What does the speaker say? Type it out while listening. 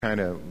kind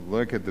of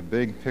look at the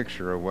big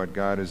picture of what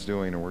God is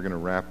doing, and we're going to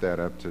wrap that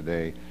up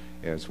today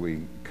as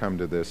we come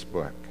to this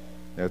book.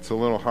 It's a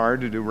little hard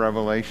to do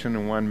Revelation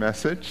in one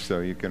message, so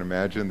you can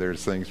imagine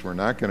there's things we're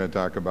not going to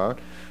talk about,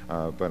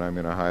 but I'm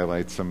going to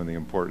highlight some of the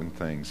important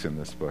things in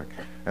this book.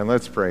 And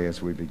let's pray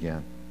as we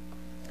begin.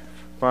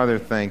 Father,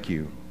 thank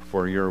you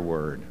for your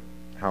word.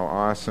 How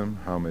awesome,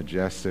 how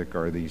majestic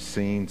are these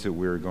scenes that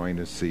we're going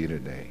to see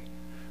today.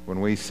 When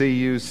we see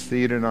you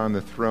seated on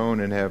the throne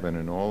in heaven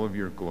in all of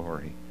your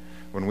glory,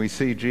 when we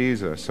see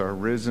Jesus, our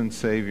risen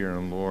Savior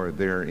and Lord,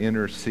 there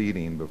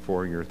interceding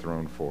before your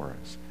throne for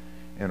us,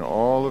 and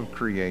all of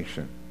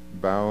creation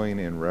bowing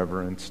in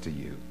reverence to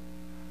you.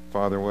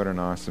 Father, what an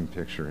awesome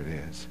picture it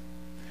is.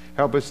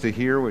 Help us to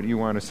hear what you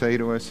want to say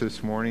to us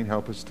this morning.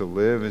 Help us to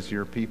live as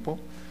your people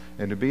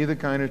and to be the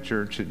kind of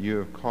church that you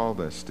have called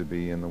us to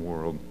be in the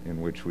world in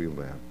which we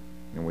live.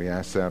 And we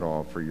ask that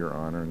all for your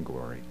honor and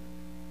glory.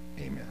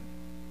 Amen.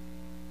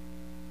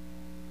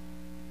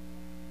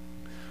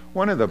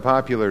 One of the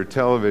popular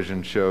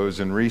television shows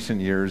in recent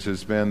years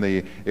has been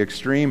the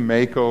Extreme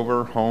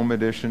Makeover Home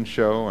Edition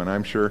show, and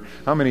I'm sure,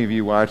 how many of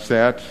you watch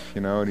that?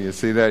 You know, do you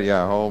see that?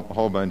 Yeah, a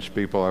whole bunch of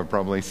people have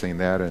probably seen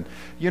that. And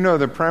you know,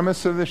 the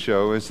premise of the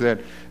show is that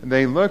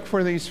they look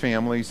for these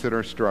families that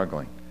are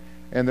struggling.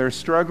 And they're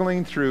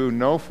struggling through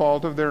no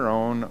fault of their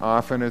own.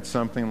 Often it's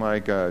something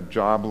like a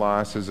job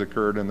loss has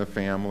occurred in the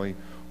family,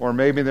 or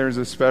maybe there's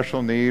a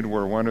special need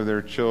where one of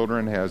their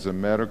children has a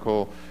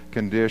medical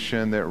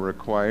condition that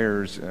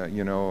requires,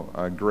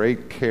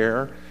 great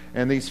care.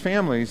 And these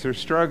families are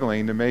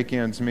struggling to make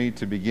ends meet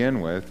to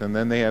begin with, and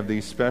then they have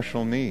these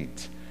special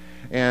needs.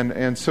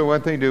 And so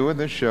what they do with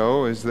the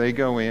show is they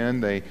go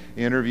in, they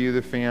interview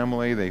the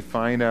family, they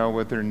find out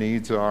what their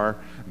needs are,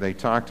 they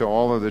talk to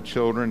all of the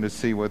children to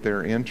see what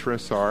their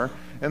interests are,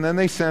 and then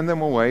they send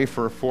them away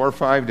for 4 or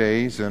 5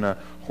 days, and a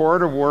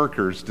horde of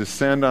workers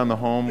descend on the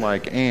home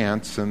like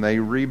ants, and they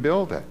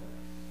rebuild it.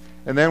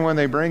 And then when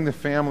they bring the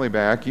family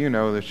back, you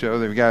know the show,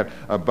 they've got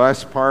a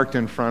bus parked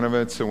in front of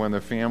it, so when the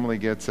family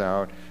gets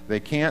out, they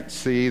can't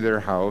see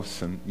their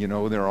house, and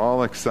they're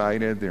all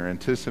excited, they're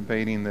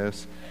anticipating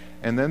this.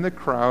 And then the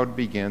crowd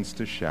begins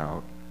to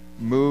shout,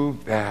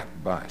 "Move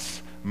that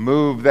bus,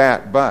 move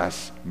that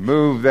bus,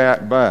 move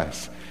that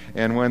bus."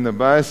 And when the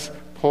bus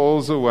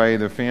pulls away,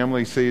 the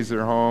family sees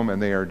their home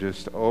and they are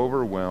just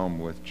overwhelmed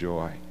with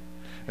joy.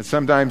 And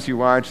sometimes you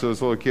watch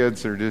those little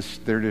kids, they're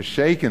just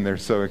shaking, they're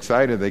so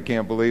excited, they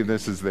can't believe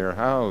this is their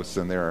house,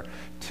 and there are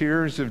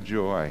tears of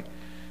joy.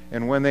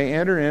 And when they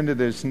enter into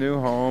this new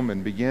home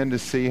and begin to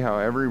see how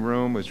every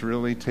room was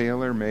really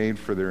tailor-made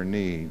for their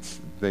needs,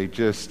 they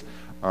just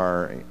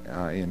are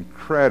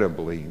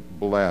incredibly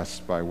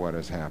blessed by what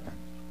has happened.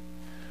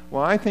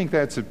 Well, I think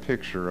that's a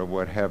picture of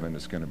what heaven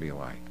is going to be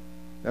like.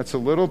 That's a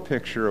little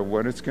picture of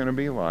what it's going to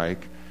be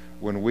like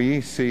when we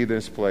see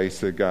this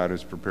place that God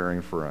is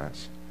preparing for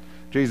us.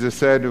 Jesus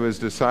said to his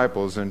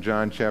disciples in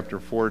John chapter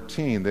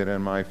 14 that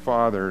in my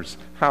Father's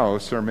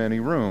house are many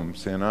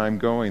rooms, and I'm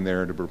going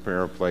there to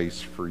prepare a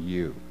place for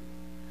you.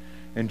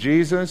 And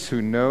Jesus,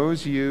 who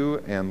knows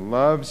you and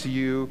loves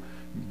you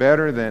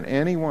better than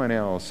anyone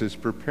else, is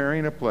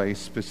preparing a place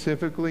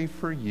specifically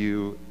for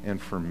you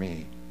and for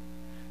me.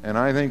 And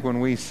I think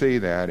when we see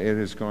that, it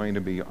is going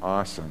to be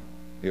awesome.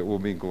 It will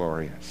be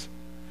glorious.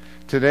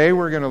 Today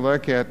we're going to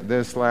look at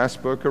this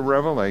last book of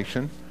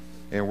Revelation,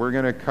 and we're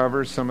going to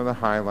cover some of the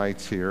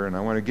highlights here, and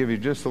I want to give you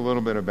just a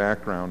little bit of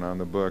background on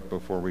the book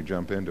before we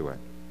jump into it.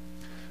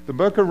 The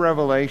book of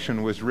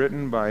Revelation was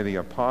written by the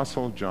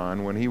Apostle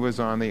John when he was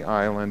on the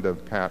island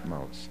of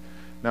Patmos.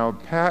 Now,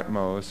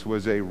 Patmos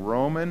was a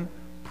Roman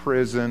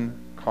prison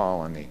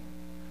colony.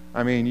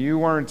 I mean, you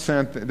weren't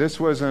sent, this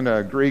wasn't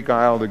a Greek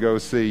isle to go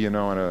see,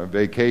 on a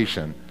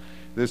vacation.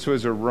 This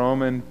was a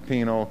Roman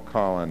penal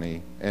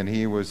colony, and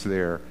he was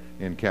there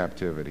in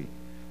captivity.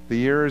 The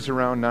year is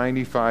around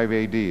 95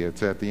 AD.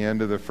 It's at the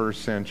end of the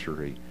first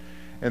century.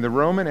 And the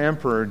Roman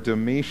Emperor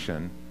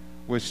Domitian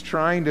was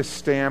trying to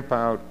stamp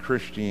out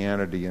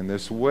Christianity, and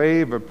this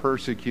wave of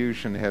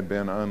persecution had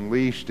been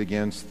unleashed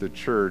against the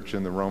church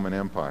in the Roman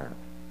Empire.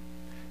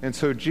 And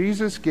so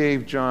Jesus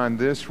gave John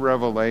this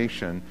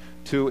revelation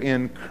to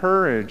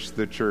encourage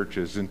the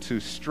churches and to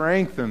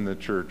strengthen the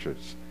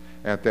churches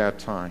at that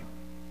time.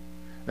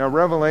 Now,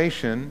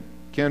 Revelation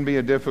can be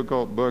a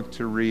difficult book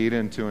to read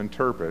and to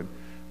interpret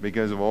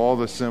because of all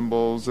the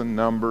symbols and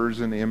numbers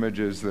and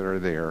images that are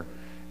there.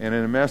 And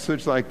in a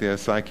message like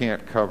this, I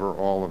can't cover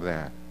all of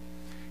that.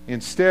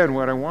 Instead,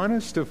 what I want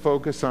us to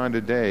focus on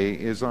today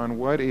is on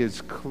what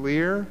is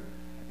clear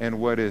and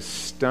what is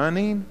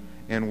stunning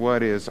and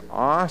what is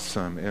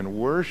awesome and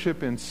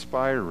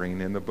worship-inspiring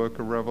in the book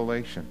of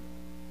Revelation.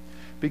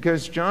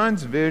 Because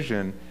John's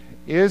vision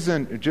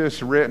isn't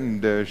just written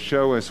to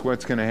show us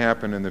what's going to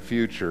happen in the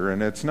future,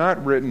 and it's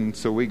not written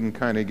so we can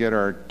kind of get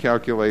our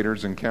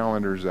calculators and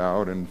calendars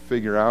out and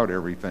figure out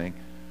everything.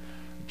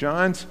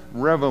 John's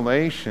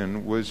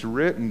revelation was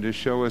written to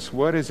show us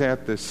what is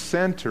at the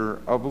center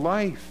of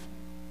life.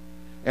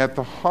 At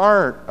the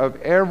heart of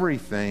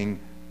everything,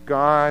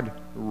 God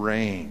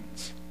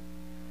reigns.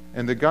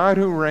 And the God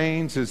who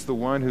reigns is the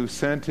one who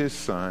sent his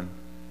Son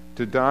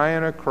to die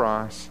on a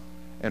cross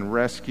and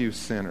rescue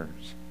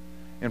sinners.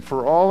 And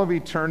for all of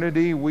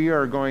eternity, we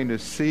are going to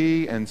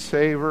see and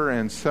savor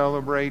and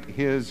celebrate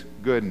his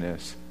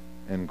goodness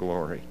and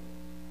glory.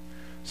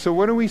 So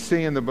what do we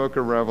see in the book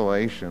of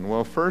Revelation?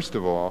 Well, first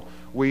of all,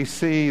 we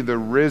see the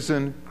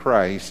risen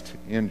Christ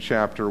in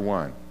chapter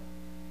 1.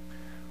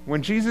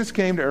 When Jesus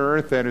came to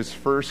earth at his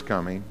first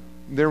coming,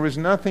 there was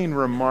nothing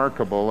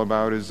remarkable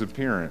about his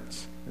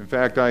appearance. In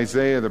fact,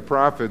 Isaiah the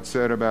prophet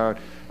said about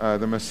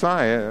the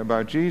Messiah,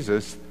 about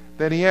Jesus,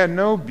 that he had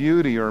no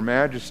beauty or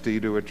majesty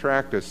to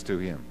attract us to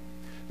him.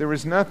 There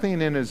was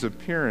nothing in his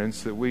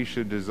appearance that we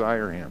should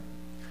desire him.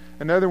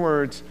 In other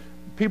words,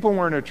 people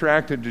weren't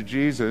attracted to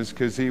Jesus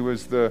because he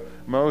was the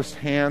most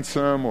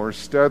handsome or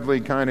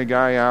studly kind of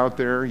guy out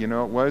there. You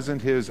know, it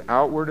wasn't his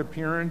outward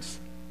appearance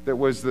that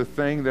was the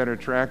thing that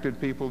attracted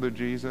people to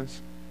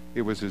Jesus.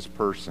 It was his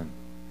person.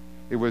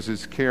 It was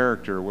his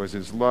character, it was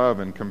his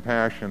love and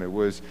compassion, it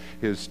was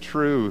his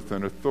truth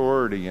and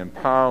authority and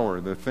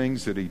power, the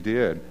things that he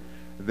did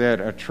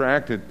that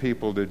attracted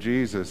people to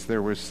Jesus.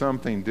 There was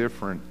something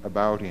different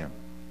about him.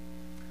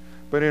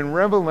 But in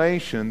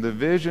Revelation, the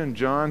vision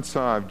John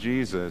saw of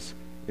Jesus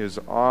is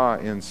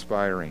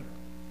awe-inspiring.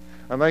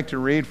 I'd like to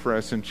read for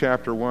us in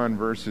chapter 1,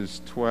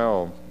 verses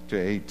 12 to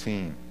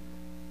 18.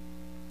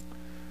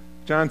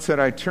 John said,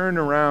 I turned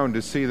around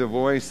to see the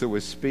voice that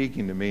was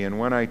speaking to me, and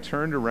when I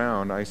turned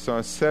around, I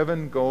saw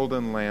 7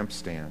 golden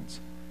lampstands.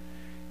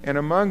 And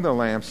among the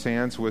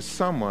lampstands was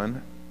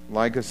someone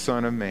like a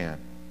son of man,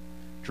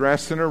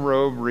 dressed in a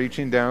robe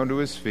reaching down to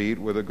his feet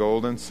with a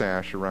golden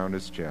sash around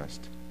his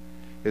chest.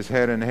 His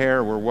head and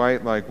hair were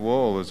white like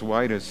wool, as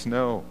white as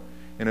snow,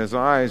 and his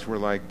eyes were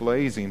like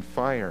blazing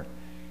fire.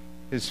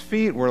 His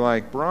feet were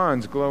like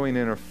bronze glowing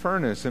in a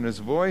furnace, and his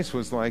voice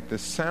was like the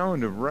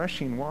sound of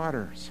rushing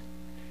waters.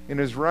 In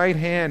his right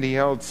hand he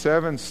held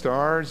 7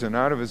 stars, and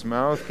out of his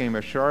mouth came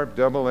a sharp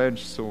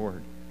double-edged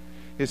sword.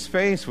 His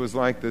face was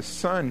like the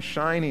sun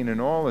shining in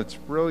all its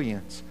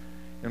brilliance.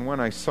 And when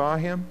I saw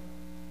him,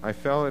 I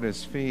fell at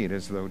his feet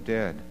as though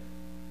dead.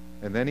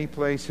 And then he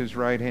placed his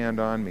right hand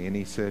on me, and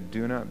he said,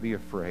 Do not be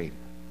afraid.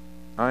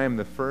 I am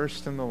the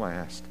first and the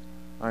last.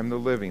 I am the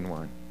living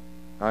one.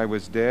 I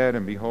was dead,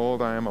 and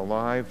behold, I am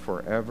alive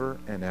forever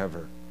and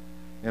ever.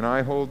 And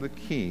I hold the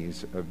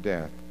keys of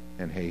death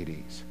and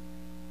Hades.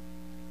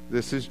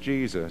 This is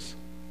Jesus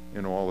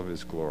in all of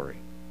his glory.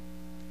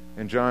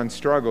 And John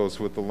struggles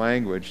with the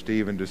language to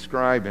even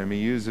describe him. He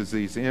uses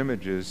these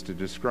images to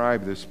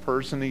describe this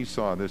person he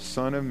saw, this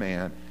Son of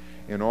Man,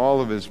 in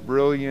all of his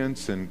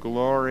brilliance and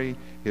glory,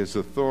 his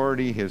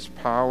authority, his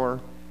power,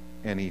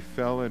 and he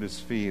fell at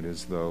his feet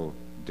as though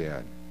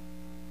dead.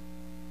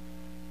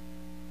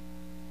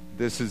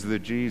 This is the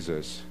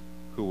Jesus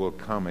who will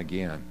come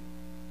again.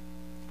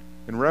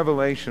 In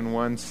Revelation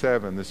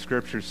 1:7, the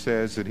scripture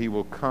says that he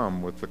will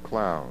come with the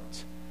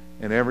clouds,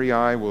 and every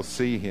eye will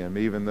see him,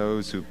 even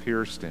those who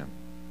pierced him.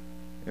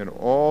 And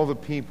all the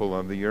people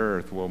of the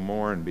earth will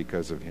mourn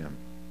because of him.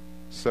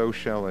 So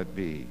shall it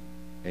be.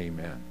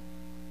 Amen.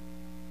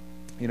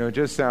 You know,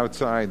 just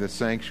outside the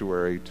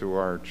sanctuary to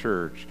our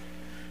church,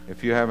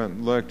 if you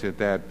haven't looked at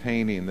that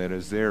painting that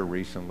is there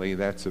recently,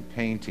 that's a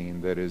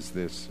painting that is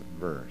this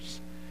verse.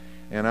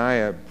 And I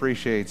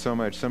appreciate so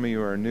much. Some of you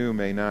who are new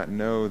may not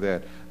know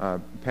that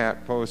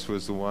Pat Post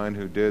was the one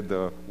who did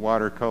the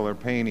watercolor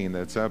painting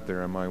that's up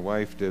there, and my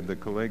wife did the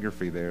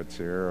calligraphy that's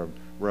there of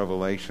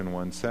Revelation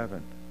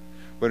 1:7.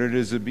 But it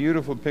is a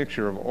beautiful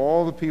picture of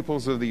all the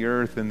peoples of the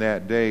earth in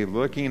that day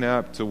looking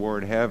up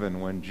toward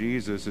heaven when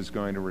Jesus is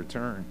going to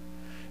return.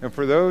 And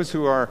for those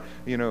who are,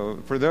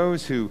 for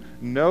those who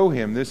know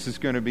him, this is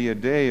going to be a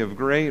day of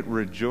great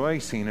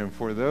rejoicing. And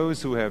for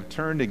those who have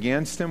turned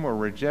against him or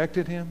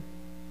rejected him,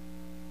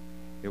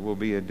 it will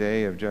be a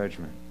day of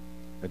judgment,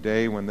 a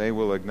day when they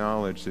will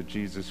acknowledge that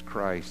Jesus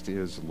Christ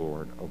is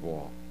Lord of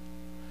all.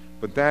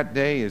 But that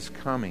day is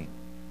coming.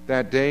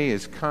 That day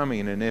is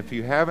coming, and if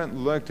you haven't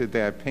looked at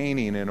that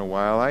painting in a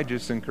while, I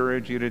just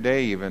encourage you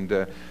today even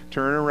to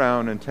turn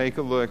around and take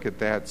a look at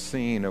that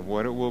scene of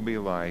what it will be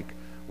like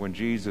when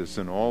Jesus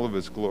in all of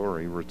his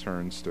glory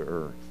returns to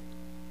earth.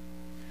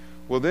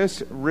 Well,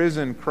 this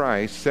risen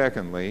Christ,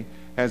 secondly,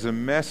 has a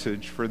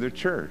message for the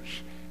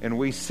church. And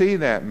we see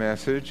that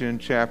message in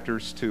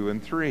chapters 2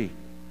 and 3.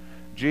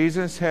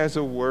 Jesus has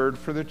a word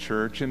for the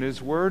church, and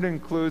his word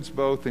includes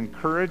both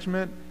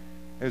encouragement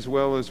as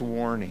well as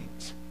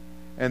warnings.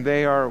 And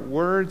they are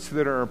words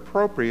that are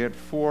appropriate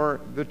for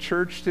the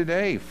church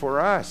today, for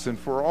us, and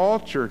for all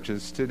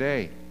churches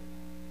today.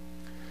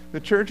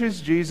 The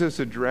churches Jesus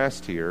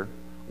addressed here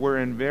were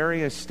in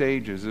various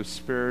stages of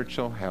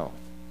spiritual health.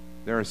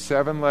 There are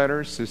 7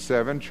 letters to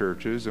 7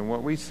 churches, and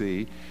what we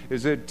see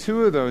is that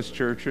 2 of those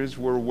churches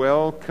were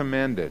well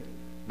commended.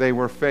 They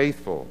were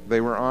faithful.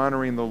 They were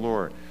honoring the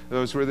Lord.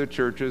 Those were the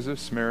churches of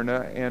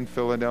Smyrna and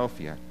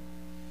Philadelphia.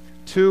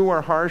 2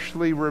 were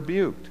harshly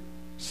rebuked,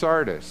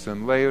 Sardis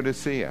and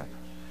Laodicea.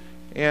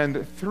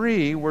 And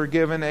 3 were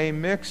given a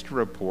mixed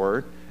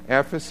report,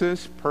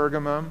 Ephesus,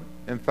 Pergamum,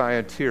 and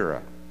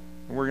Thyatira.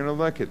 And we're going to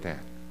look at that.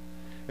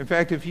 In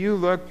fact, if you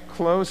look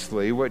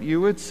closely, what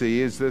you would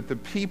see is that the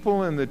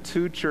people in the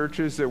two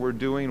churches that were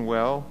doing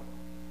well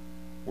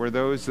were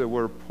those that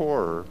were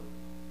poorer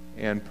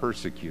and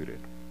persecuted.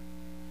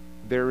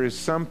 There is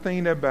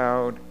something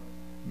about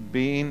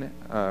being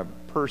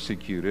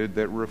persecuted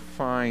that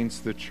refines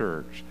the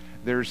church.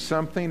 There's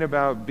something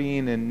about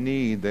being in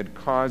need that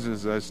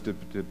causes us to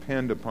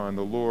depend upon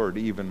the Lord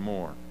even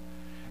more.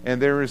 And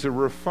there is a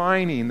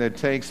refining that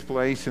takes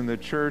place in the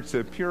church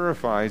that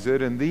purifies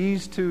it. And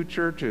these two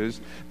churches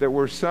that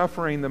were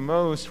suffering the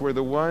most were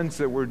the ones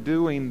that were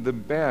doing the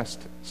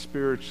best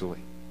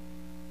spiritually.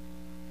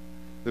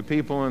 The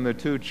people in the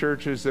two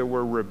churches that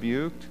were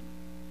rebuked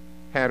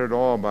had it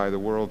all by the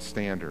world's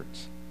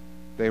standards.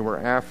 They were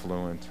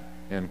affluent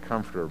and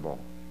comfortable.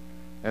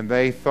 And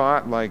they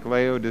thought, like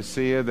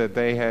Laodicea, that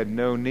they had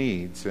no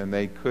needs, and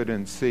they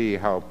couldn't see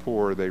how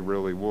poor they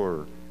really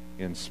were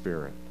in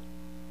spirit.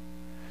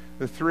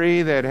 The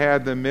three that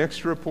had the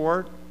mixed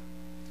report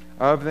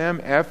of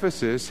them,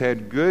 Ephesus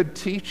had good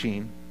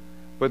teaching,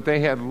 but they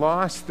had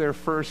lost their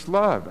first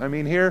love. I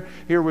mean,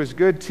 here was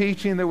good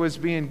teaching that was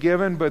being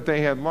given, but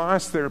they had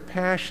lost their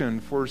passion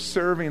for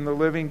serving the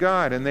living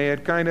God, and they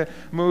had kind of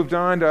moved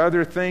on to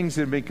other things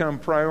that had become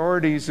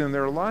priorities in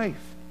their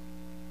life.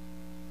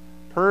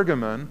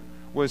 Pergamon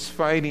was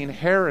fighting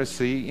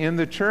heresy in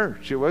the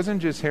church. It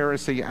wasn't just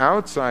heresy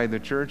outside the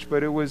church,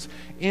 but it was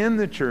in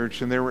the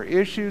church, and there were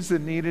issues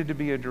that needed to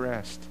be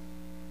addressed.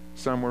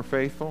 Some were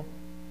faithful,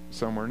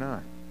 some were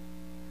not.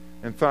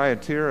 And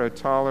Thyatira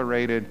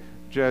tolerated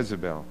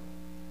Jezebel,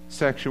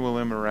 sexual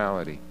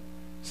immorality.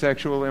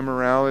 Sexual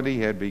immorality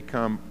had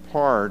become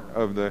part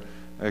of the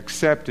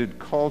accepted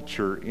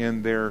culture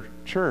in their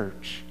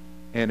church,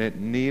 and it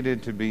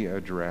needed to be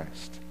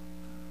addressed.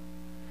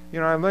 You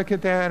know, I look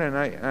at that and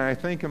I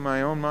think in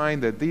my own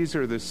mind that these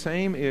are the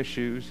same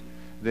issues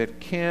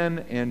that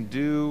can and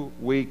do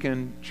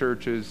weaken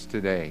churches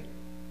today.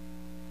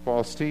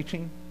 False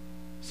teaching,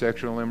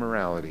 sexual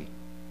immorality,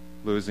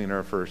 losing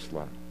our first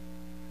love.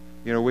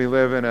 You know, we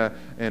live in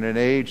an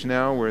age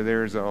now where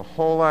there's a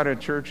whole lot of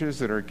churches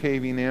that are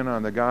caving in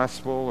on the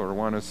gospel or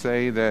want to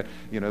say that,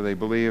 you know, they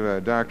believe a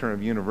doctrine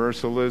of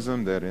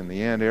universalism, that in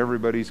the end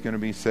everybody's going to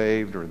be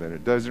saved, or that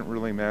it doesn't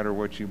really matter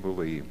what you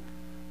believe.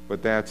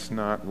 But that's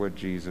not what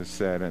Jesus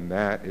said, and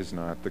that is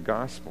not the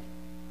gospel.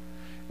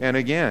 And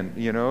again,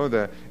 you know,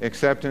 the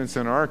acceptance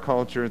in our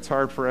culture, it's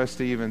hard for us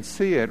to even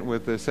see it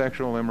with the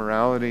sexual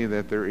immorality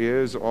that there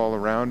is all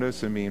around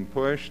us and being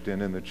pushed.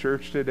 And in the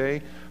church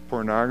today,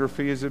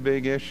 pornography is a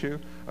big issue.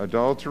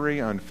 Adultery,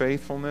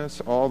 unfaithfulness,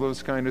 all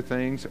those kind of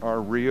things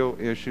are real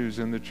issues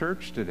in the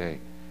church today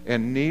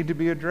and need to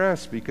be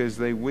addressed because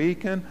they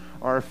weaken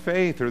our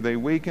faith or they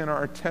weaken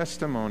our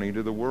testimony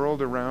to the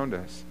world around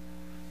us.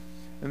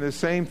 And the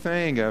same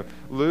thing of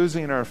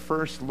losing our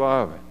first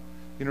love.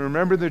 You know,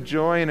 remember the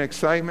joy and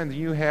excitement that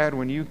you had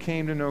when you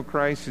came to know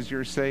Christ as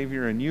your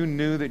Savior and you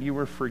knew that you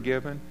were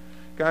forgiven?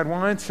 God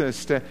wants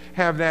us to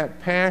have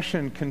that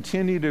passion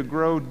continue to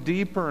grow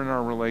deeper in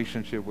our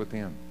relationship with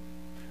Him.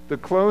 The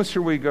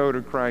closer we go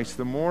to Christ,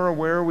 the more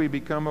aware we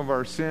become of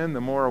our sin,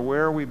 the more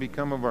aware we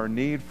become of our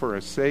need for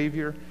a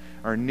Savior,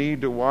 our need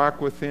to walk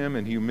with Him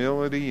in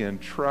humility and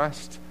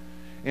trust.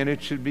 And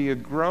it should be a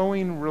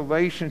growing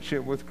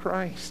relationship with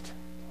Christ.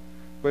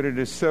 But it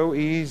is so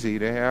easy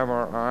to have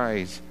our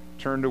eyes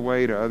turned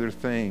away to other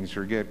things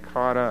or get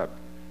caught up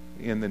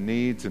in the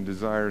needs and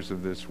desires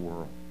of this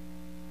world.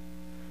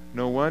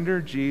 No wonder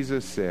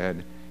Jesus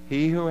said,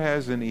 "He who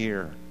has an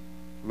ear,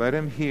 let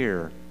him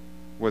hear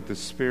what the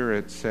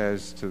Spirit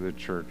says to the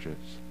churches."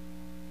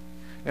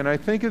 And I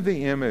think of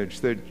the image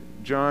that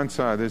John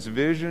saw, this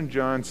vision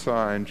John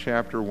saw in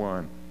chapter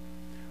 1,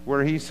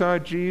 where he saw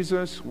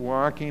Jesus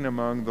walking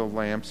among the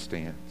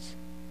lampstands.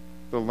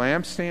 The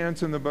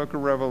lampstands in the book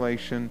of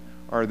Revelation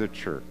are the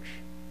church.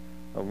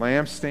 A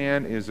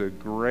lampstand is a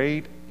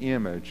great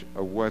image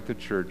of what the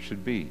church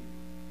should be.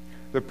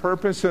 The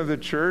purpose of the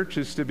church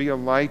is to be a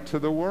light to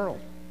the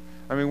world.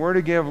 I mean, we're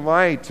to give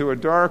light to a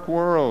dark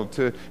world,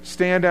 to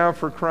stand out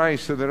for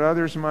Christ so that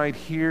others might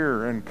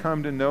hear and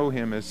come to know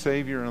Him as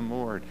Savior and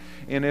Lord.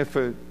 And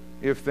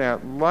if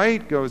that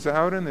light goes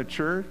out in the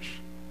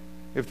church,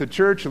 if the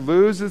church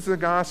loses the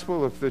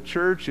gospel, if the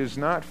church is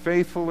not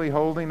faithfully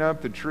holding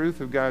up the truth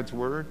of God's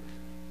Word,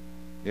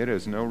 it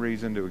has no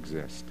reason to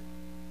exist.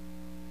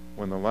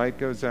 When the light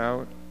goes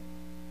out,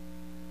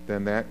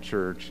 then that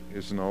church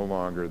is no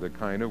longer the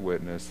kind of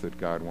witness that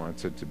God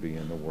wants it to be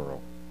in the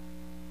world.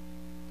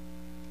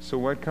 So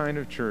what kind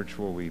of church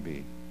will we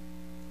be?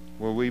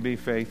 Will we be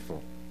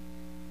faithful?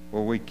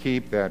 Will we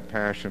keep that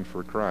passion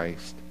for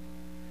Christ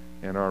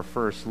and our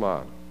first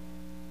love?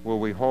 Will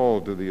we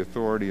hold to the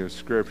authority of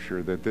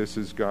Scripture that this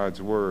is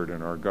God's Word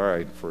and our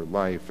guide for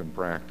life and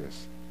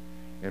practice?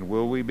 And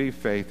will we be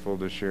faithful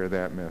to share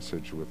that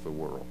message with the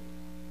world?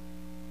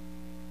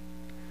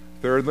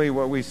 Thirdly,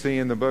 what we see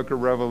in the book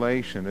of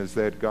Revelation is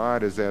that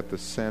God is at the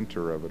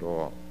center of it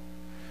all.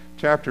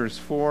 Chapters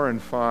 4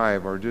 and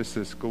 5 are just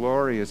this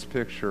glorious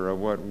picture of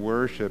what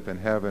worship in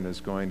heaven is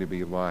going to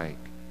be like.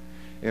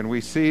 And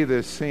we see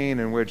this scene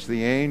in which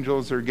the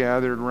angels are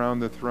gathered around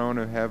the throne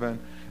of heaven.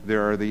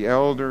 There are the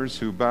elders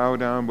who bow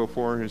down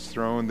before his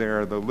throne. There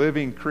are the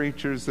living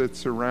creatures that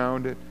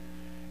surround it.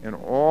 And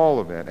all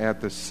of it,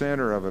 at the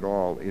center of it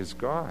all, is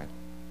God.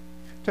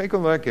 Take a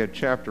look at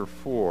chapter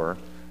 4,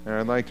 and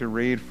I'd like to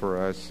read for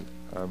us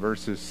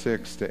verses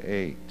 6 to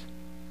 8.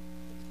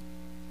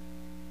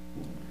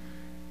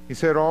 He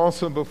said,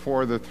 "Also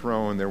before the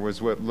throne there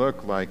was what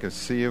looked like a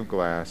sea of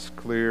glass,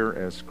 clear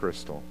as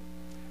crystal.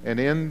 And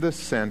in the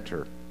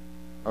center,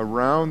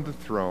 around the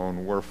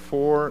throne, were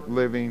 4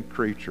 living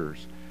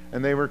creatures,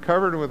 and they were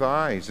covered with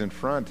eyes in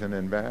front and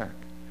in back.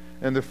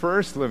 And the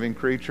first living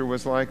creature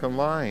was like a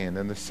lion,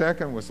 and the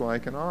second was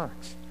like an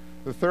ox.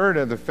 The third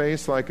had the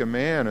face like a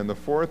man, and the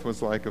fourth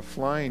was like a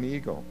flying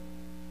eagle.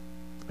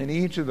 And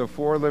each of the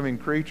 4 living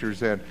creatures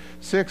had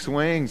 6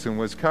 wings and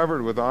was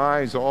covered with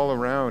eyes all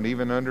around,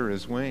 even under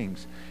his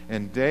wings.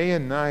 And day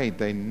and night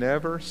they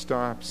never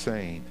stopped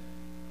saying,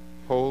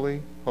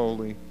 'Holy,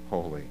 holy,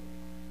 holy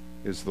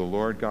is the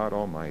Lord God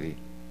Almighty,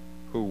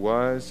 who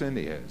was and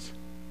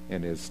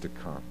is to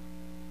come.'"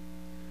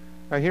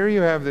 Now here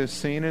you have this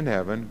scene in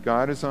heaven.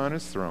 God is on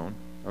his throne.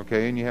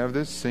 Okay, and you have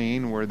this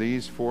scene where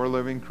these 4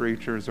 living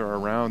creatures are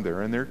around there.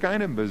 And they're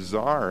kind of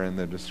bizarre in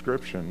the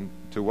description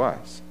to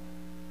us.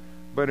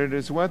 But it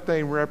is what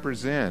they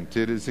represent.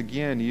 It is,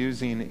 again,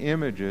 using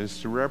images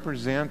to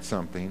represent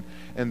something.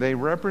 And they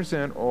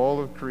represent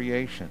all of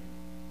creation.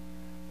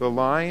 The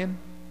lion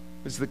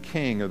is the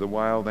king of the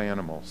wild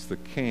animals, the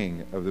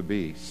king of the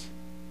beasts.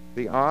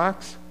 The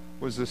ox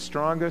was the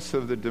strongest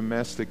of the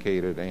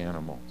domesticated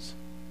animals.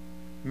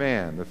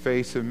 Man, the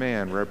face of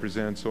man,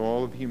 represents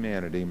all of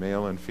humanity,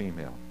 male and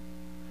female.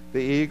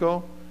 The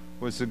eagle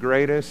was the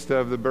greatest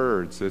of the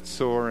birds that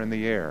soar in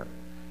the air.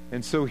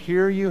 And so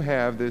here you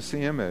have this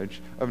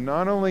image of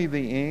not only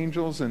the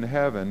angels in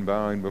heaven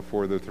bowing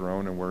before the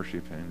throne and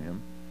worshiping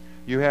him.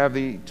 You have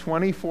the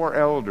 24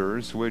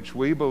 elders, which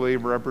we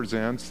believe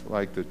represents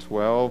like the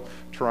 12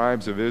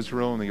 tribes of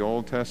Israel in the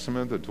Old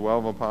Testament, the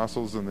 12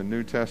 apostles in the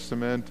New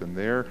Testament, and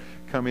they're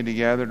coming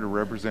together to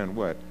represent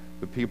what?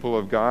 The people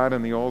of God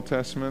in the Old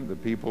Testament, the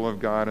people of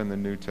God in the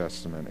New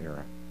Testament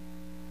era.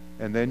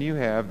 And then you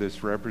have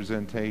this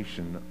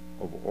representation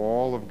of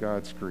all of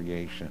God's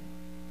creation,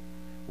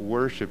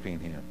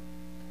 worshiping him,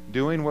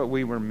 doing what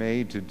we were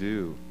made to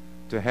do,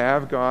 to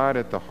have God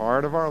at the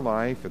heart of our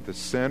life, at the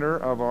center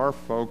of our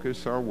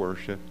focus, our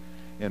worship,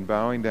 and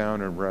bowing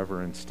down in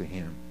reverence to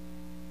him.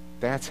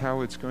 That's how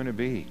it's going to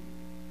be.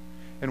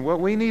 And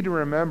what we need to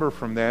remember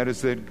from that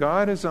is that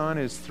God is on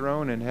his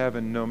throne in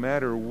heaven no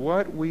matter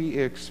what we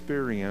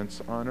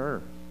experience on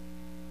earth.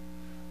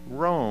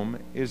 Rome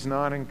is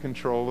not in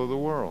control of the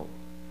world.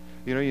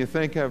 You know, you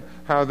think of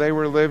how they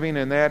were living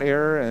in that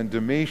era, and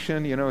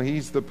Domitian, you know,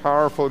 he's the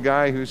powerful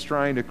guy who's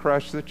trying to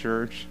crush the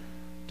church.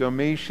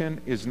 Domitian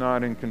is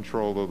not in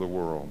control of the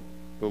world.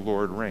 The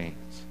Lord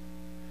reigns.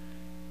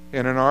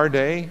 And in our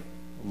day,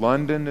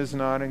 London is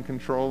not in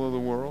control of the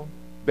world.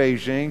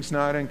 Beijing's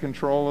not in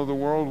control of the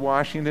world.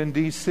 Washington,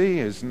 D.C.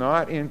 is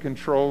not in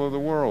control of the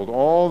world.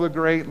 All the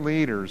great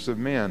leaders of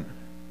men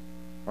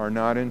are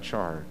not in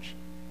charge.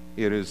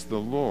 It is the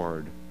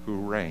Lord who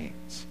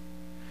reigns.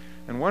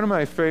 And one of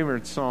my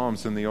favorite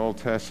psalms in the Old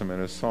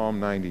Testament is Psalm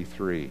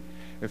 93.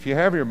 If you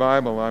have your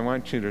Bible, I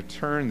want you to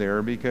turn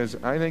there because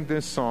I think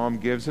this psalm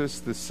gives us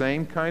the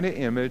same kind of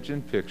image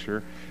and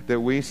picture that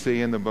we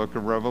see in the book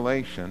of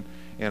Revelation.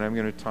 And I'm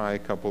going to tie a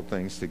couple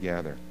things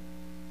together.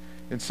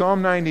 In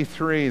Psalm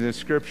 93, the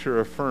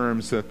scripture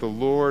affirms that the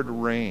Lord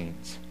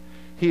reigns.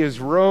 He is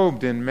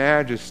robed in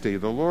majesty.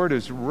 The Lord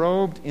is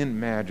robed in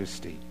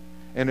majesty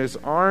and is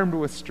armed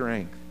with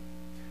strength.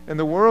 And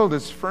the world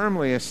is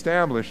firmly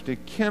established.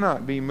 It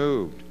cannot be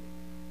moved.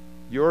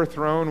 Your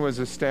throne was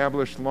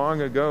established long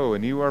ago,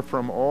 and you are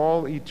from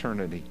all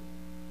eternity.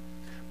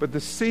 But the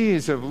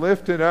seas have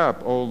lifted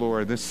up, O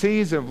Lord. The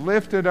seas have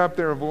lifted up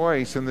their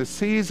voice, and the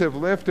seas have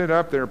lifted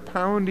up their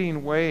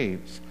pounding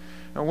waves.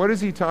 Now, what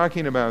is he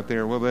talking about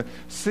there? Well, the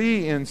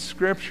sea in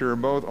Scripture,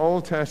 both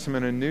Old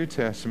Testament and New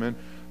Testament,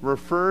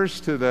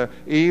 refers to the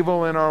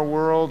evil in our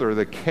world or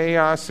the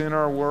chaos in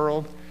our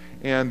world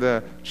and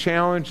the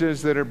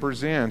challenges that it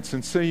presents.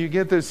 And so you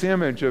get this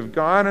image of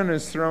God on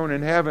his throne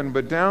in heaven,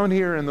 but down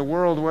here in the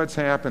world, what's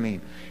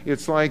happening?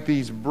 It's like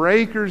these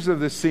breakers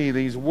of the sea,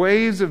 these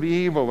waves of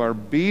evil are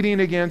beating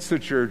against the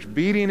church,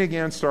 beating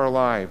against our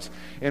lives.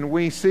 And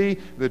we see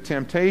the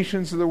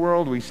temptations of the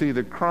world, we see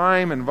the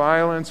crime and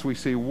violence, we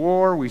see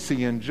war, we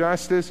see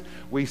injustice,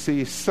 we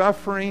see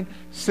suffering,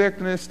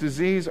 sickness,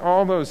 disease,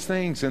 all those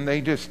things, and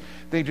they just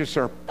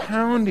are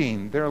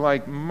pounding. They're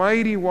like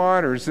mighty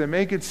waters that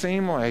make it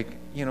seem like,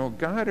 you know,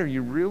 God, are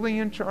you really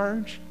in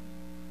charge?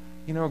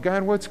 You know,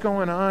 God, what's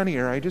going on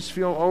here? I just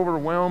feel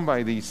overwhelmed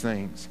by these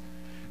things.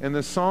 And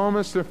the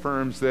psalmist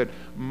affirms that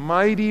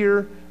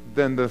mightier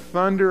than the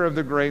thunder of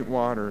the great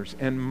waters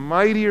and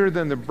mightier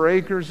than the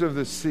breakers of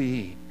the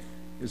sea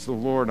is the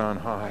Lord on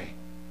high.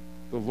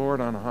 The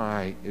Lord on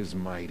high is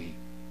mighty.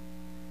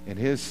 And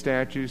his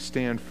statutes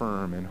stand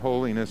firm, and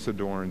holiness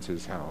adorns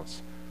his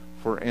house.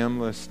 For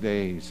endless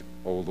days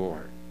O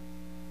Lord.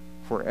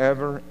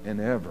 Forever and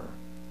ever,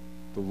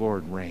 the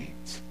Lord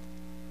reigns.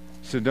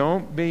 So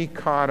don't be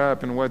caught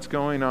up in what's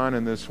going on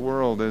in this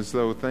world as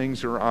though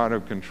things are out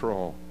of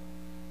control,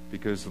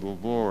 because the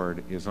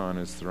Lord is on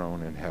his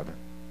throne in heaven.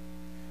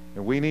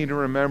 And we need to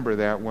remember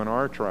that when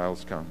our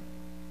trials come.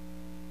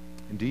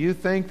 And do you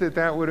think that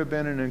that would have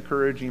been an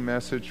encouraging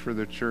message for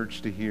the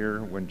church to hear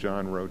when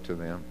John wrote to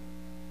them?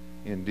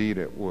 Indeed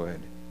it would.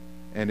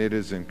 And it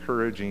is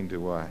encouraging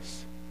to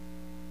us.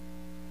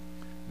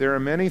 There are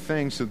many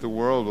things that the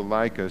world would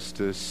like us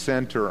to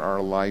center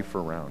our life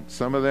around.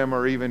 Some of them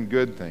are even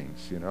good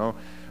things,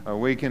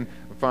 We can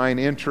find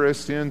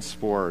interest in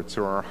sports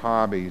or our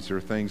hobbies or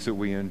things that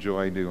we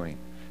enjoy doing.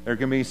 There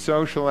can be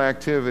social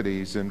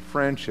activities and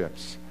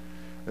friendships.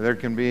 There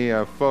can be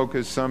a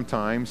focus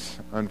sometimes,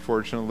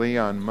 unfortunately,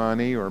 on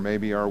money or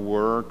maybe our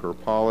work or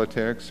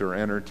politics or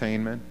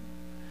entertainment.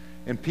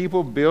 And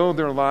people build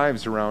their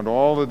lives around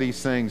all of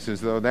these things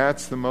as though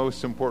that's the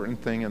most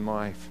important thing in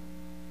life.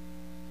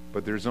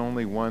 But there's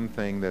only one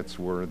thing that's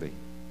worthy.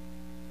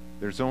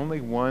 There's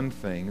only one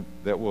thing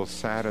that will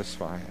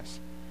satisfy us.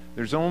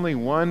 There's only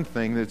one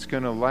thing that's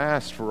going to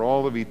last for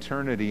all of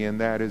eternity, and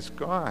that is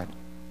God.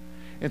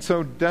 And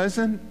so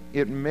doesn't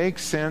it make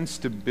sense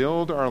to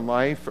build our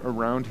life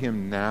around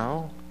him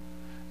now?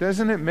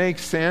 Doesn't it make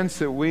sense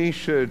that we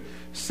should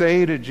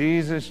say to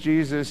Jesus,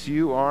 Jesus,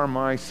 you are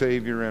my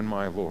Savior and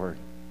my Lord,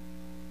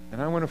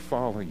 and I want to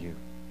follow you.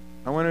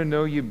 I want to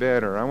know you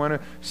better. I want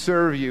to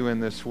serve you in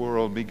this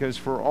world, because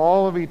for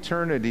all of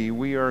eternity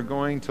we are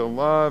going to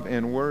love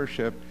and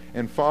worship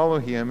and follow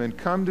him and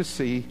come to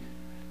see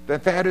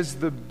that that is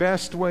the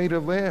best way to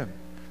live.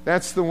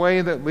 That's the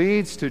way that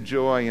leads to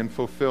joy and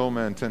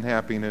fulfillment and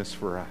happiness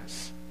for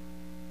us.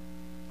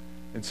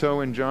 And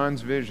so in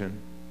John's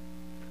vision,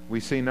 we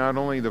see not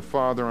only the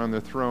Father on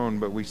the throne,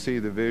 but we see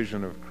the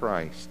vision of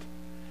Christ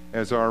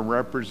as our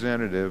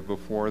representative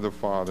before the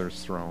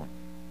Father's throne.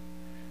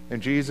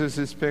 And Jesus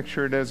is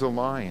pictured as a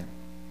lion.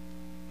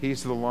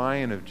 He's the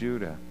Lion of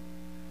Judah.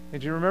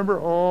 And you remember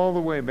all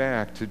the way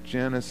back to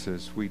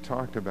Genesis, we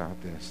talked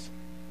about this,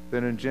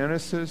 that in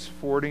Genesis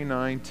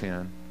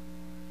 49:10,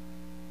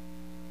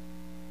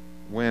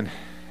 when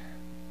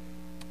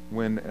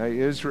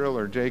Israel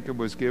or Jacob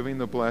was giving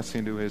the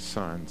blessing to his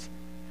sons,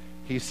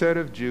 he said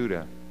of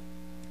Judah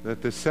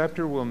that the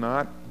scepter will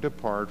not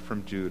depart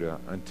from Judah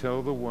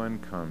until the one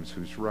comes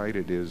whose right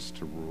it is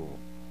to rule,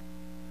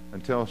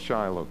 until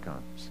Shiloh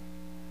comes.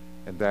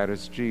 And that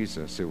is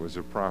Jesus. It was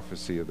a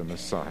prophecy of the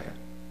Messiah.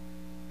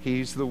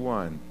 He's the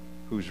one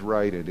whose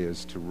right it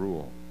is to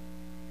rule.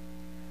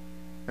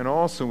 And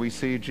also we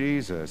see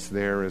Jesus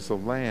there as a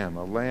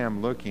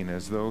lamb looking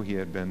as though he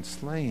had been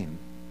slain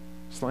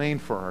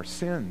for our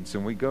sins.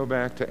 And we go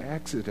back to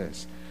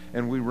Exodus,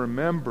 and we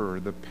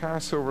remember the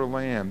Passover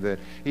lamb that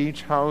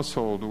each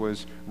household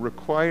was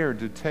required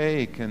to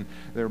take, and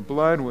their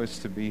blood was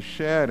to be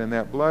shed, and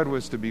that blood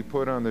was to be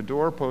put on the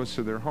doorposts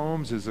of their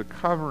homes as a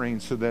covering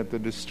so that the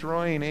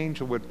destroying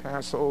angel would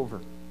pass over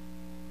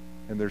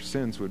and their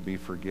sins would be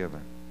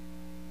forgiven.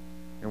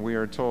 And we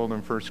are told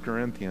in 1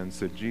 Corinthians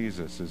that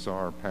Jesus is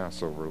our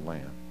Passover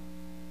lamb.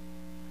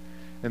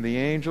 And the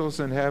angels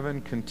in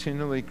heaven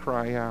continually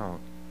cry out,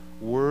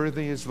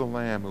 "Worthy is the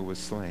Lamb who was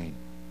slain,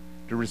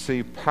 to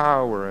receive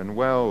power and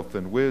wealth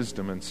and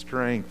wisdom and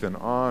strength and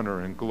honor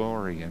and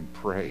glory and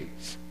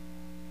praise."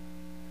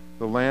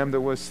 The Lamb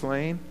that was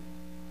slain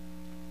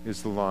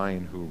is the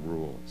Lion who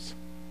rules.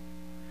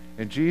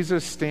 And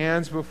Jesus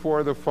stands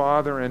before the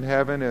Father in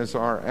heaven as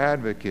our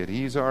advocate.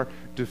 He's our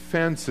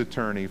defense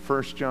attorney,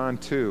 1 John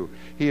 2.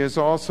 He is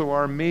also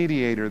our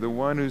mediator, the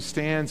one who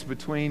stands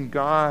between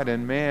God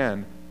and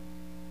man,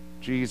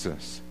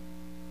 Jesus,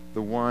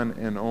 the one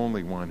and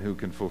only one who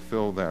can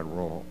fulfill that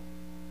role.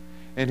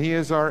 And he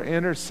is our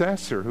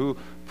intercessor who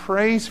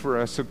prays for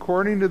us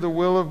according to the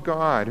will of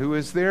God, who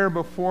is there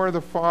before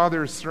the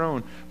Father's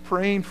throne,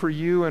 praying for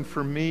you and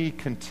for me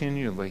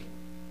continually.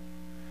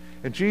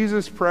 And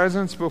Jesus'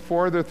 presence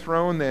before the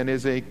throne then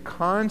is a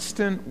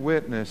constant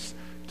witness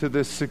to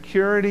the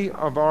security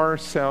of our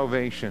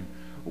salvation.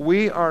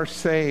 We are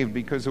saved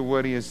because of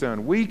what he has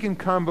done. We can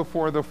come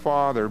before the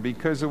Father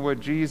because of what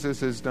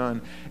Jesus has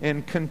done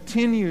and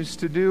continues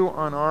to do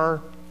on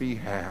our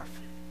behalf.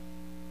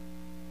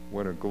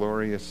 What a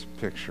glorious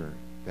picture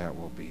that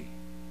will be.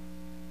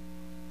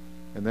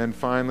 And then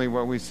finally,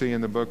 what we see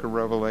in the book of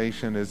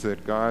Revelation is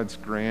that God's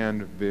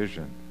grand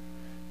vision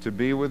to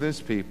be with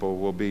his people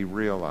will be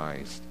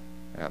realized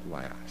at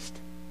last.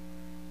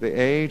 The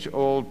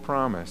age-old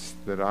promise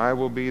that I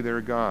will be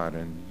their God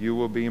and you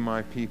will be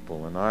my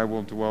people and I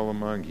will dwell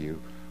among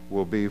you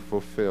will be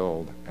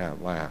fulfilled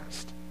at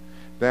last.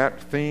 That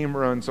theme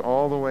runs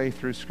all the way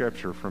through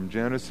Scripture, from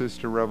Genesis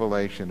to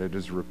Revelation. It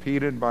is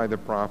repeated by the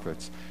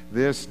prophets.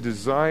 This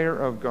desire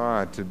of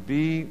God to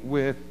be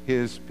with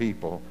his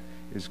people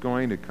is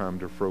going to come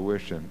to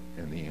fruition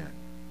in the end.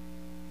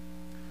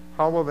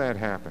 How will that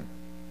happen?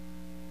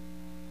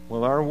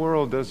 Well, our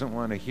world doesn't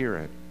want to hear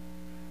it,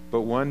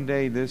 but one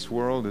day this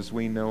world as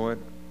we know it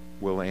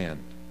will end.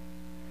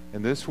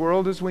 And this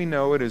world as we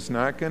know it is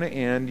not going to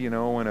end,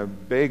 when a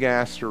big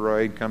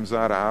asteroid comes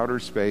out of outer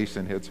space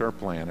and hits our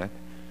planet.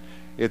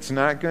 It's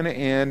not going to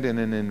end in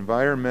an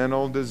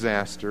environmental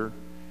disaster.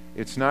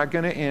 It's not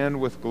going to end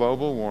with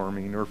global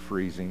warming or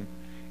freezing.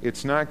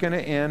 It's not going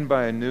to end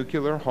by a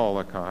nuclear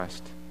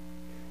holocaust.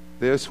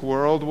 This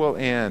world will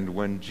end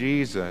when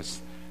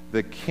Jesus,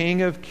 the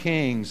King of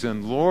Kings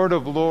and Lord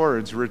of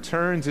Lords,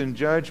 returns in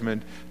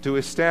judgment to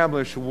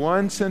establish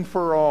once and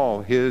for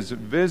all His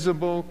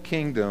visible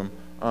kingdom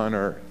on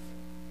earth.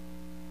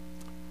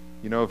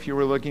 If you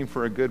were looking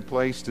for a good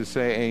place to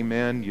say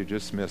amen, you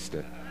just missed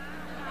it.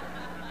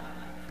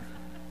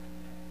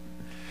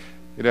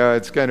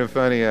 It's kind of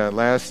funny.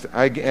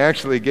 I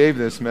actually gave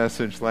this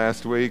message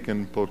last week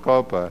in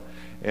Pulkopa,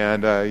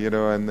 and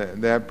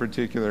in that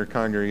particular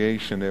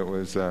congregation, it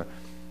was a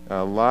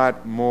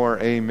lot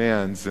more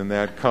amens in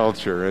that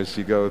culture as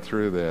you go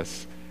through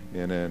this,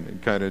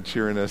 and kind of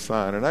cheering us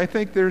on. And I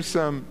think there's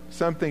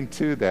something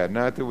to that.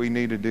 Not that we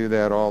need to do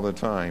that all the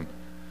time,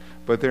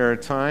 but there are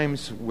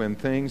times when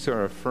things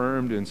are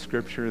affirmed in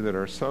Scripture that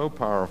are so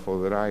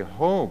powerful that I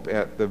hope,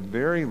 at the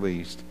very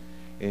least,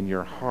 in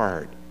your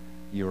heart,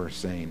 you are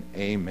saying,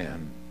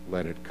 amen,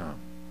 let it come.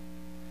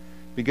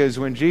 Because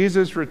when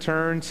Jesus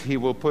returns, He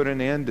will put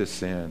an end to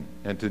sin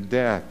and to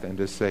death and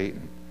to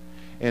Satan.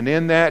 And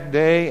in that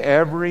day,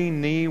 every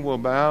knee will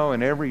bow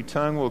and every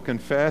tongue will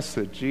confess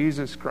that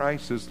Jesus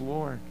Christ is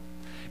Lord.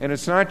 And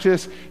it's not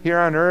just here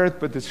on earth,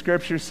 but the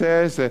Scripture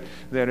says that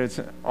it's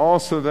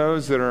also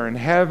those that are in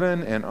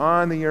heaven and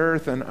on the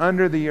earth and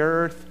under the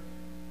earth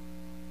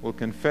will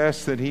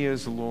confess that He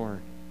is Lord,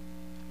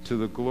 to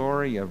the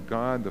glory of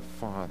God the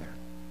Father.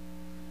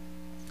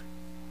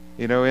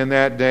 In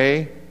that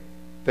day,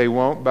 they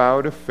won't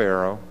bow to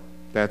Pharaoh.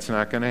 That's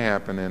not going to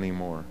happen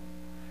anymore.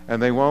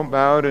 And they won't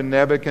bow to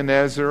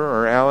Nebuchadnezzar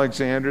or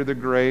Alexander the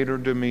Great or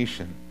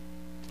Domitian.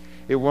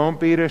 It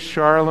won't be to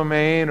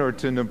Charlemagne or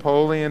to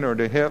Napoleon or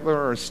to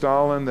Hitler or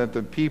Stalin that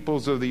the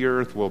peoples of the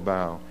earth will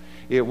bow.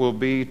 It will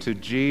be to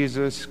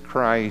Jesus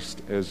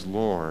Christ as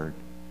Lord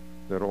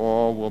that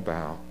all will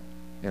bow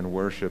and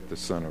worship the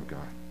Son of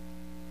God.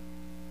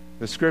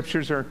 The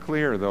Scriptures are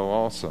clear, though,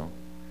 also,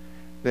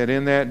 that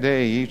in that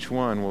day each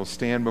one will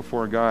stand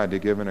before God to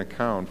give an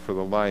account for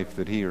the life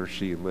that he or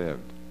she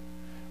lived.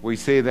 We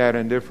see that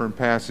in different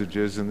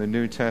passages in the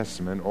New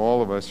Testament.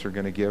 All of us are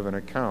going to give an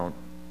account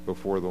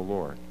before the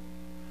Lord.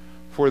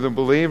 For the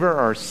believer,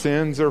 our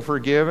sins are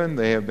forgiven.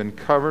 They have been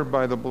covered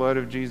by the blood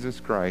of Jesus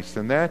Christ.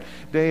 And that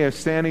day of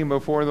standing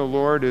before the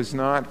Lord is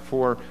not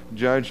for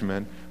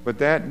judgment, but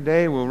that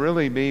day will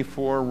really be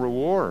for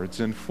rewards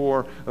and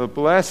for a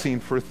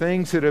blessing for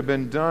things that have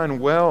been done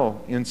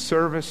well in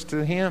service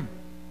to Him.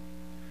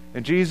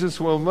 And Jesus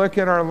will look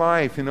at our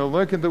life,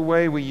 look at the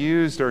way we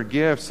used our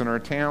gifts and our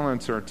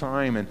talents, our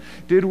time, and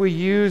did we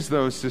use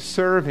those to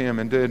serve Him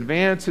and to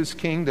advance His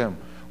kingdom?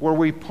 Were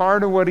we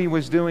part of what He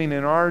was doing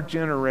in our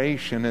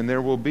generation? And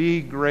there will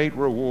be great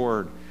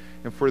reward.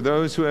 And for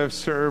those who have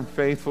served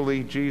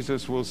faithfully,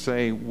 Jesus will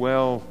say,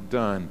 well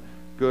done,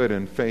 good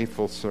and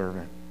faithful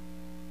servant.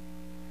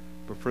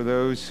 But for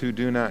those who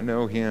do not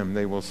know Him,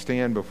 they will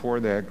stand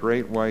before that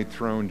great white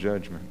throne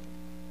judgment.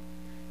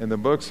 And the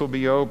books will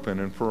be open,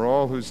 and for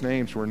all whose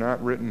names were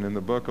not written in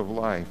the book of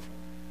life,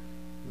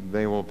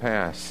 they will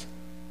pass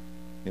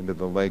into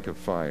the lake of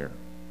fire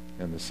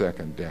and the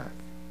second death.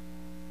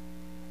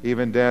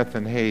 Even death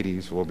and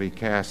Hades will be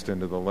cast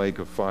into the lake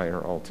of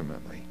fire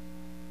ultimately.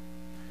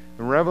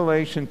 And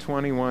Revelation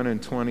 21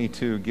 and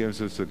 22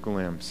 gives us a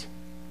glimpse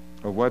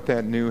of what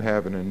that new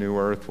heaven and new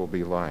earth will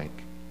be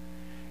like.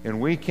 And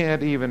we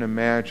can't even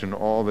imagine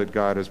all that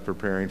God is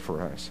preparing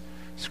for us.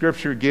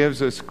 Scripture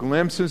gives us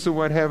glimpses of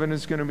what heaven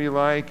is going to be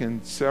like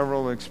in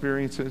several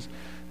experiences.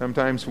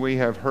 Sometimes we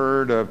have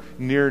heard of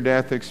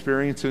near-death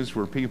experiences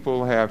where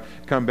people have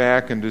come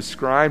back and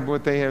described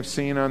what they have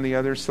seen on the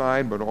other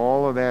side, but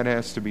all of that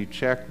has to be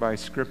checked by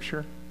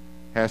Scripture,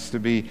 has to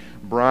be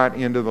brought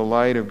into the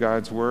light of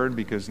God's Word,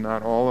 because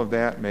not all of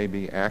that may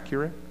be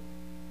accurate.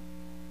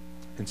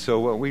 And so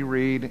what we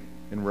read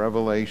in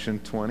Revelation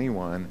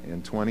 21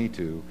 and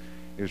 22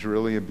 is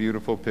really a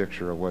beautiful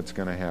picture of what's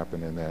going to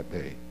happen in that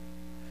day.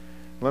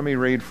 Let me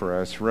read for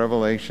us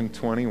Revelation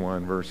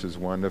 21, verses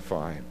 1 to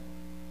 5.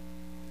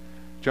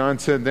 John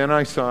said, "Then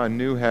I saw a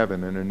new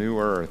heaven and a new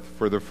earth,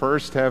 for the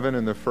first heaven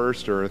and the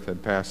first earth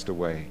had passed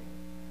away,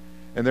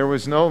 and there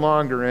was no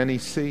longer any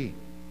sea.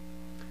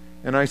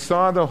 And I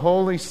saw the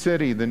holy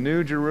city, the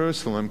new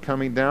Jerusalem,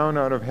 coming down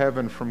out of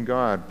heaven from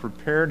God,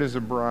 prepared as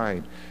a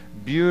bride,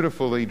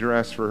 beautifully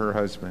dressed for her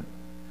husband.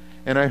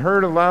 And I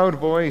heard a loud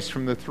voice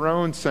from the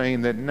throne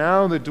saying that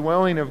now the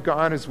dwelling of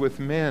God is with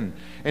men,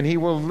 and He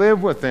will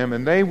live with them,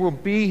 and they will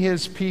be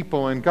His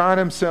people, and God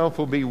Himself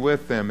will be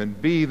with them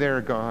and be their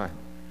God.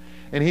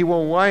 And He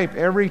will wipe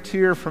every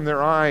tear from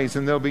their eyes,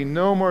 and there'll be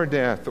no more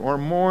death, or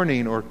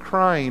mourning, or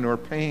crying, or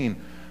pain,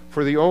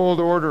 for the old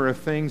order of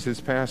things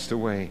has passed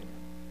away.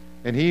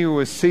 And He who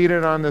was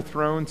seated on the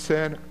throne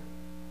said,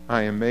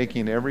 I am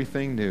making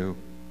everything new.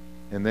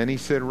 And then He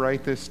said,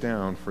 write this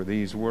down, for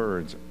these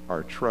words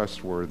are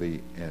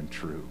trustworthy and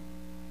true."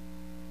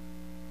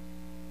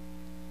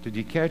 Did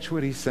you catch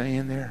what he's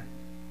saying there?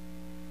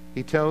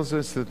 He tells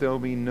us that there'll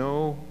be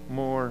no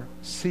more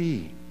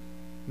sea.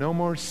 No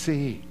more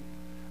sea.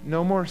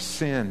 No more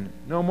sin.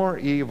 No more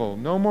evil.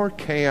 No more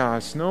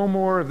chaos. No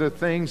more of the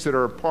things that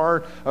are a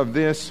part of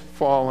this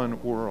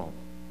fallen world.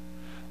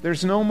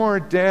 There's no more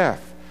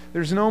death.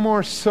 There's no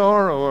more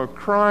sorrow or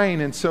crying,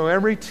 and so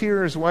every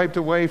tear is wiped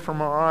away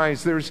from our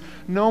eyes. There's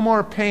no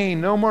more pain,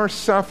 no more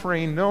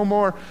suffering, no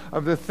more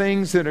of the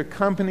things that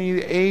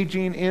accompany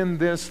aging in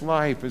this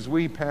life as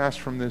we pass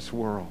from this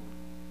world.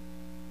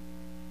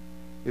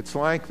 It's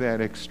like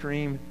that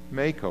extreme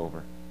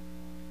makeover,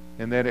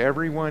 and that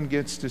everyone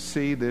gets to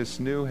see this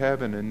new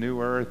heaven and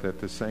new earth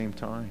at the same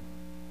time.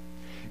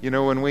 You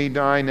know, when we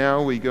die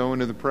now, we go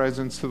into the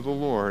presence of the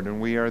Lord,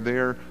 and we are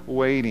there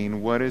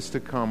waiting what is to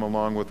come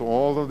along with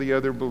all of the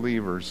other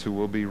believers who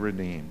will be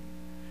redeemed.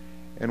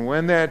 And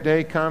when that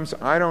day comes,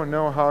 I don't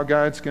know how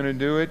God's going to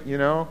do it, you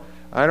know.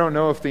 I don't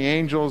know if the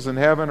angels in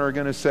heaven are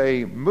going to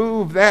say,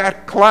 move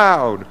that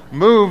cloud,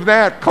 move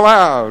that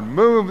cloud,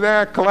 move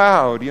that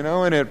cloud, you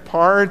know, and it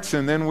parts,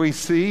 and then we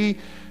see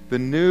the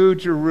new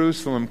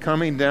Jerusalem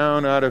coming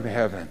down out of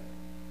heaven.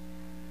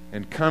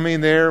 And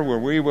coming there where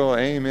we will,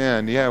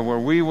 where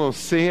we will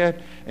see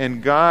it,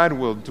 and God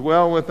will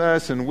dwell with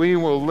us, and we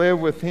will live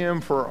with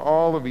Him for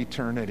all of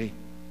eternity.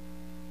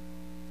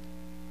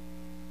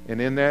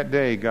 And in that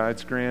day,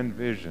 God's grand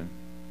vision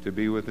to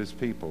be with His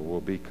people will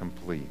be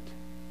complete.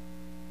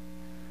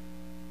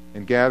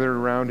 And gathered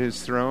around His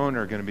throne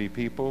are going to be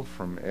people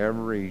from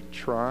every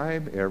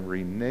tribe,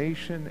 every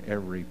nation,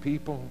 every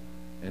people,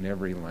 and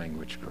every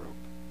language group.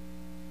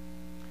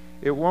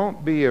 It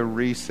won't be a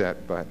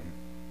reset button.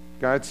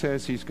 God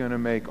says He's going to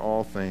make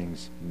all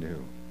things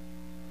new.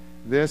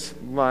 This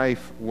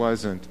life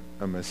wasn't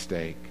a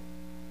mistake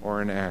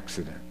or an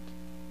accident.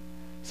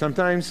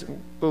 Sometimes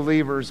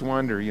believers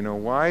wonder,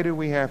 why do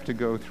we have to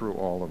go through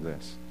all of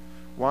this?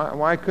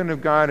 Why couldn't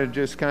have God have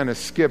just kind of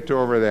skipped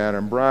over that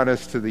and brought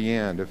us to the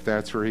end if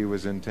that's where He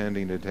was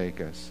intending to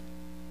take us?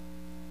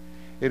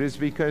 It is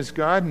because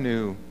God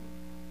knew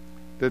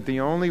that the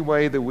only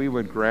way that we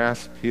would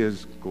grasp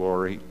His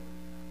glory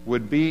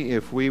would be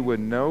if we would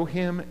know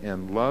Him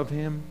and love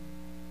Him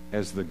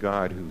as the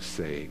God who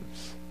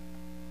saves.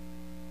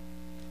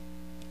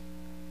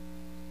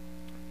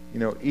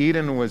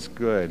 Eden was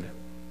good,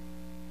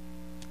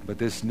 but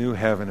this new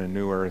heaven and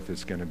new earth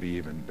is going to be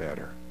even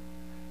better.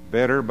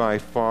 Better by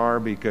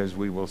far because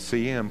we will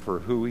see Him for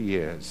who He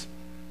is,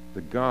 the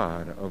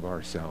God of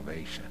our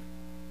salvation.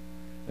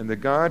 And the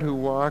God who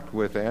walked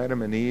with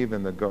Adam and Eve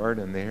in the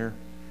garden there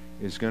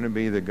is going to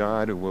be the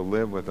God who will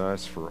live with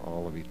us for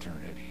all of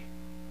eternity.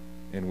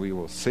 And we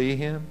will see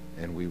Him,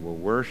 and we will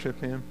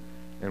worship Him,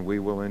 and we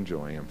will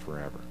enjoy Him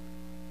forever.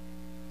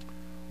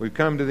 We've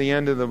come to the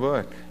end of the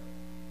book,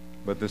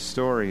 but the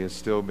story is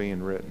still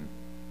being written.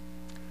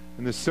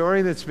 And the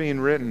story that's being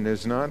written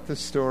is not the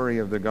story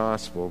of the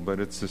gospel, but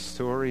it's the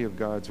story of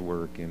God's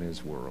work in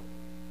His world.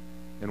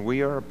 And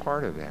we are a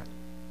part of that.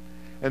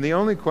 And the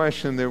only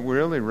question that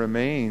really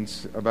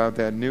remains about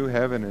that new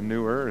heaven and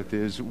new earth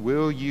is,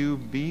 will you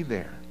be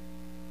there?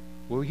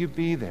 Will you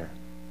be there?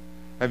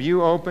 Have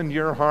you opened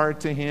your heart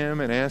to Him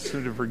and asked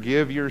Him to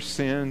forgive your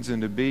sins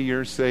and to be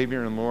your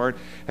Savior and Lord?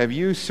 Have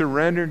you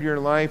surrendered your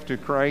life to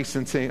Christ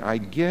and say, I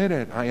get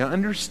it. I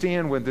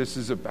understand what this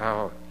is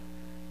about.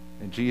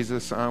 And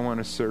Jesus, I want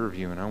to serve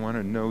You and I want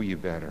to know You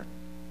better.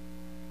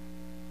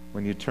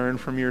 When you turn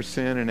from your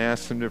sin and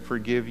ask Him to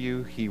forgive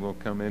you, He will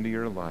come into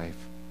your life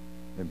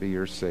and be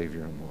your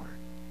Savior and Lord.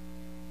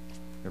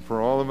 And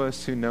for all of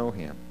us who know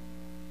Him,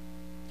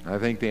 I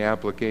think the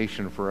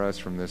application for us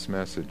from this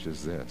message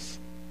is this: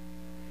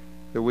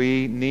 that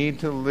we need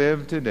to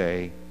live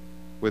today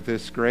with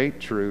this great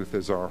truth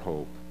as our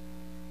hope.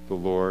 The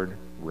Lord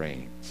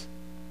reigns.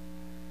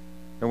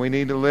 And we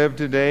need to live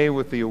today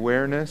with the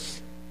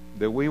awareness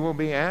that we will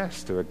be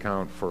asked to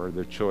account for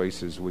the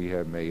choices we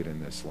have made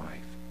in this life.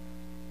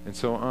 And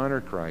so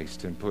honor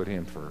Christ and put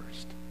Him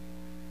first.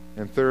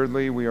 And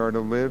thirdly, we are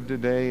to live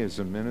today as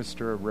a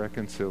minister of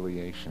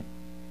reconciliation,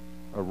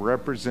 a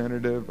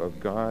representative of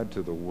God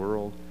to the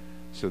world,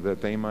 so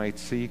that they might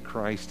see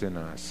Christ in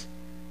us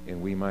and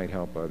we might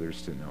help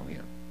others to know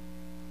Him.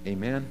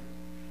 Amen?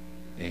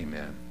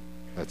 Amen.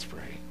 Let's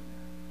pray.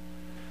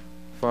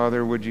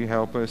 Father, would You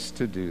help us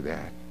to do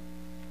that?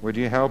 Would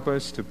You help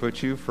us to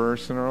put You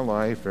first in our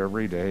life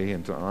every day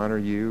and to honor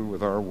You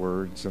with our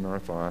words and our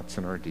thoughts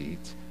and our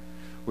deeds?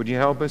 Would You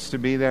help us to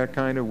be that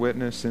kind of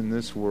witness in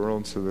this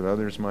world so that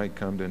others might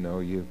come to know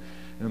You?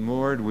 And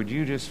Lord, would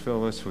You just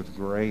fill us with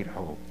great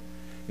hope?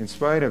 In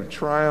spite of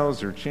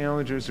trials or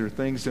challenges or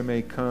things that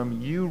may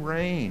come, You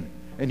reign.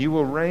 And You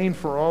will reign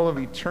for all of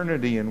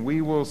eternity, and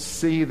we will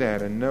see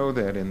that and know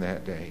that in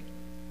that day.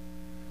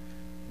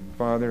 And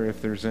Father,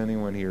 if there's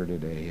anyone here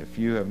today, if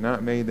you have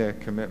not made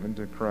that commitment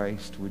to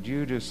Christ, would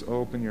You just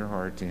open your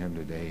heart to Him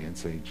today and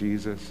say,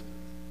 Jesus,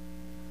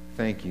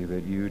 thank You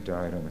that You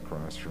died on the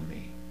cross for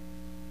me.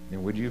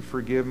 And would You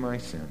forgive my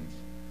sins,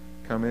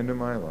 come into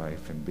my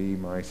life, and be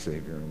my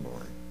Savior and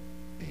Lord.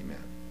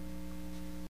 Amen.